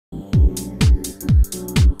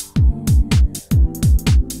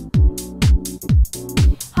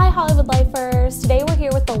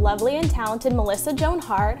the lovely and talented Melissa Joan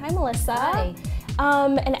Hart. Hi, Melissa. Hi.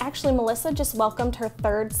 And actually, Melissa just welcomed her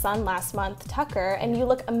third son last month, Tucker, and you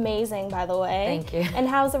look amazing, by the way. Thank you. And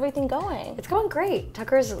how's everything going? It's going great.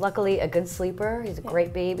 Tucker's luckily a good sleeper. He's a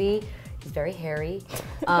great baby. He's very hairy,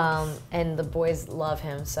 and the boys love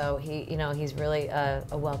him. So he's really a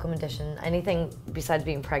welcome addition. Anything besides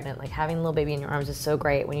being pregnant, like having a little baby in your arms is so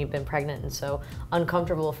great when you've been pregnant and so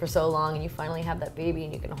uncomfortable for so long, and you finally have that baby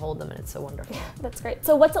and you can hold them, and it's so wonderful. That's great.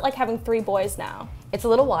 So what's it like having 3 boys now? It's a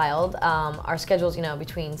little wild. Our schedules,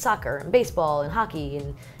 between soccer and baseball and hockey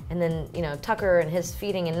and then Tucker and his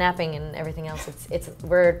feeding and napping and everything else.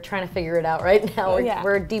 We're trying to figure it out right now.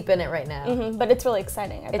 We're deep in it right now. But it's really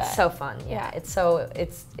exciting. I bet. It's so fun. Yeah. It's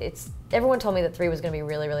everyone told me that 3 was going to be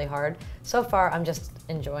really, really hard. So far, I'm just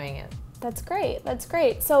enjoying it. That's great. That's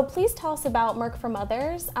great. So please tell us about Merck for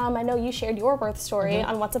Mothers. I know you shared your birth story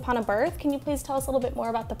on Once Upon a Birth. Can you please tell us a little bit more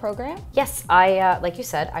about the program? Yes, like you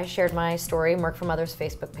said, I shared my story, Merck for Mothers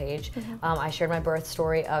Facebook page. I shared my birth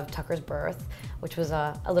story of Tucker's birth, which was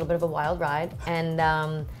a little bit of a wild ride.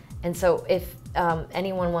 And so if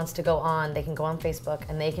anyone wants to go on, they can go on Facebook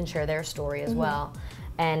and they can share their story as well.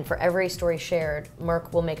 And for every story shared,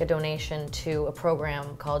 Merck will make a donation to a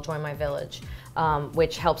program called Join My Village,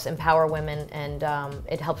 which helps empower women, and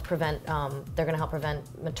it helps prevent, they're going to help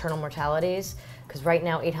prevent maternal mortalities, because right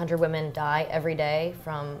now 800 women die every day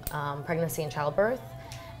from pregnancy and childbirth,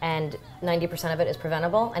 and 90% of it is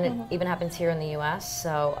preventable, and it even happens here in the US,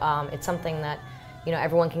 so it's something that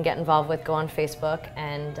everyone can get involved with. Go on Facebook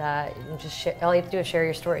and just share. All you have to do is share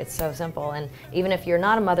your story. It's so simple. And even if you're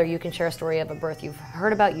not a mother, you can share a story of a birth you've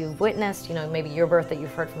heard about, you've witnessed, maybe your birth that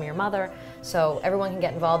you've heard from your mother. So everyone can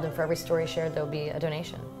get involved, and for every story shared, there'll be a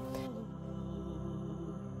donation.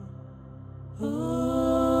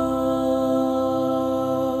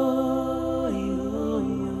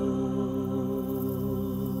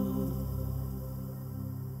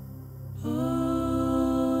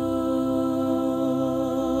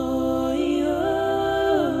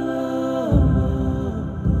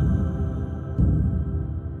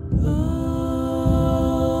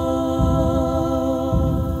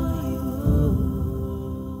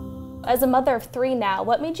 As a mother of 3 now,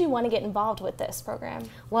 what made you want to get involved with this program?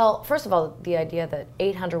 Well, first of all, the idea that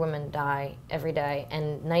 800 women die every day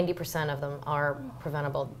and 90% of them are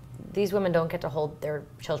preventable. These women don't get to hold their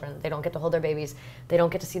children. They don't get to hold their babies. They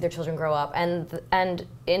don't get to see their children grow up. And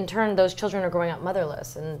in turn, those children are growing up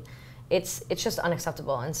motherless. And it's just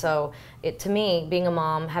unacceptable. And so to me, being a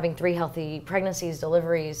mom, having 3 healthy pregnancies,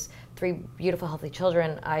 deliveries, 3 beautiful, healthy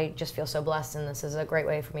children, I just feel so blessed, and this is a great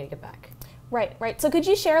way for me to give back. Right. So could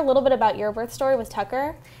you share a little bit about your birth story with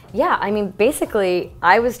Tucker? Yeah, I mean, basically,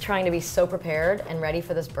 I was trying to be so prepared and ready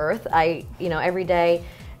for this birth. I, every day,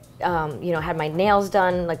 had my nails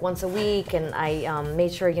done like once a week, and I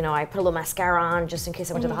made sure, I put a little mascara on just in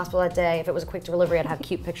case I went to the hospital that day. If it was a quick delivery, I'd have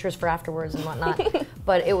cute pictures for afterwards and whatnot.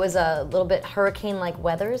 But it was a little bit hurricane-like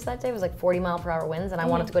weathers that day. It was like 40-mile-per-hour winds, and I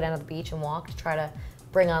wanted to go down to the beach and walk to try to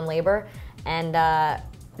bring on labor. And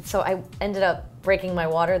so I ended up breaking my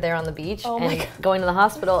water there on the beach and going to the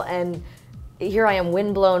hospital, and here I am,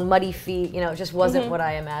 windblown, muddy feet. It just wasn't what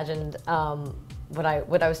I imagined, what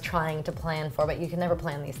I was trying to plan for. But you can never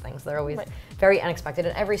plan these things. They're always very unexpected,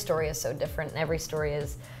 and every story is so different, and every story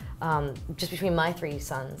is just between my 3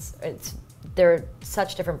 sons. They're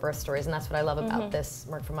such different birth stories, and that's what I love about this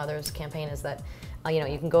Merck for Mothers campaign, is that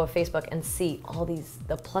you can go on Facebook and see all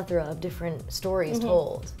the plethora of different stories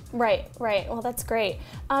told. Right. Well, that's great.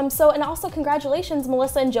 And also congratulations,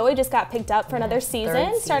 Melissa and Joey just got picked up for another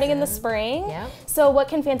season, starting in the spring. Yeah. So what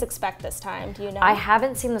can fans expect this time? Do you know? I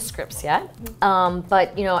haven't seen the scripts yet,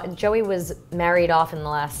 but Joey was married off in the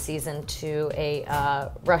last season to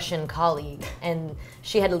a Russian colleague, and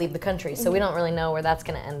she had to leave the country, so we don't really know where that's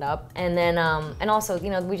going to end up. And then, and also,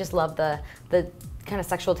 we just love the kind of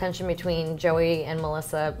sexual tension between Joey and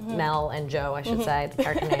Melissa, Mel and Joe, I should say, the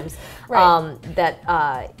character names.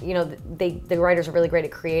 The writers are really great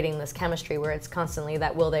at creating this chemistry where it's constantly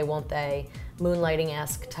that will they, won't they,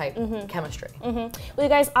 moonlighting-esque type chemistry. Well, you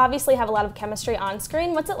guys obviously have a lot of chemistry on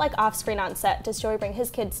screen. What's it like off screen on set? Does Joey bring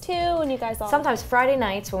his kids too, and you guys all? Sometimes Friday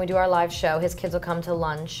nights when we do our live show, his kids will come to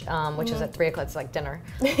lunch, which is at 3 o'clock. It's like dinner.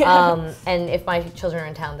 And if my children are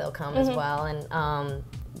in town, they'll come as well. And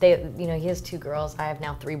he has 2 girls. I have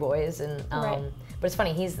now 3 boys, and but it's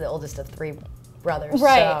funny. He's the oldest of 3 brothers.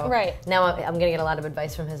 Right. Now I'm gonna get a lot of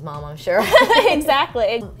advice from his mom, I'm sure.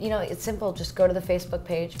 Exactly. It's simple. Just go to the Facebook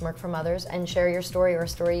page, Merck for Mothers, and share your story or a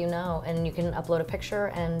story and you can upload a picture,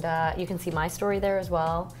 and you can see my story there as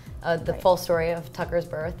well, the full story of Tucker's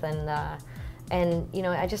birth, and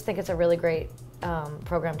I just think it's a really great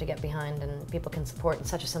program to get behind, and people can support in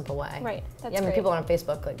such a simple way. Right, that's yeah, I mean, great. people on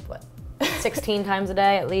Facebook, like, what, 16 times a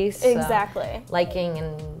day at least? Exactly. Liking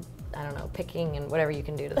and, I don't know, picking and whatever you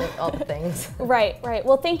can do to all the things. Right, right.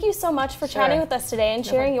 Well, thank you so much for chatting with us today and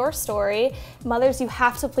sharing your story. Mothers, you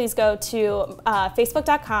have to please go to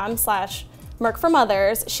facebook.com/Merck for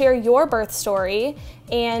Mothers, share your birth story,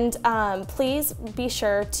 and please be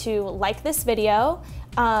sure to like this video.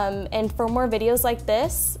 And for more videos like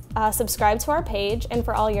this, subscribe to our page. And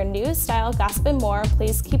for all your news, style, gossip, and more,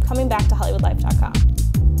 please keep coming back to HollywoodLife.com.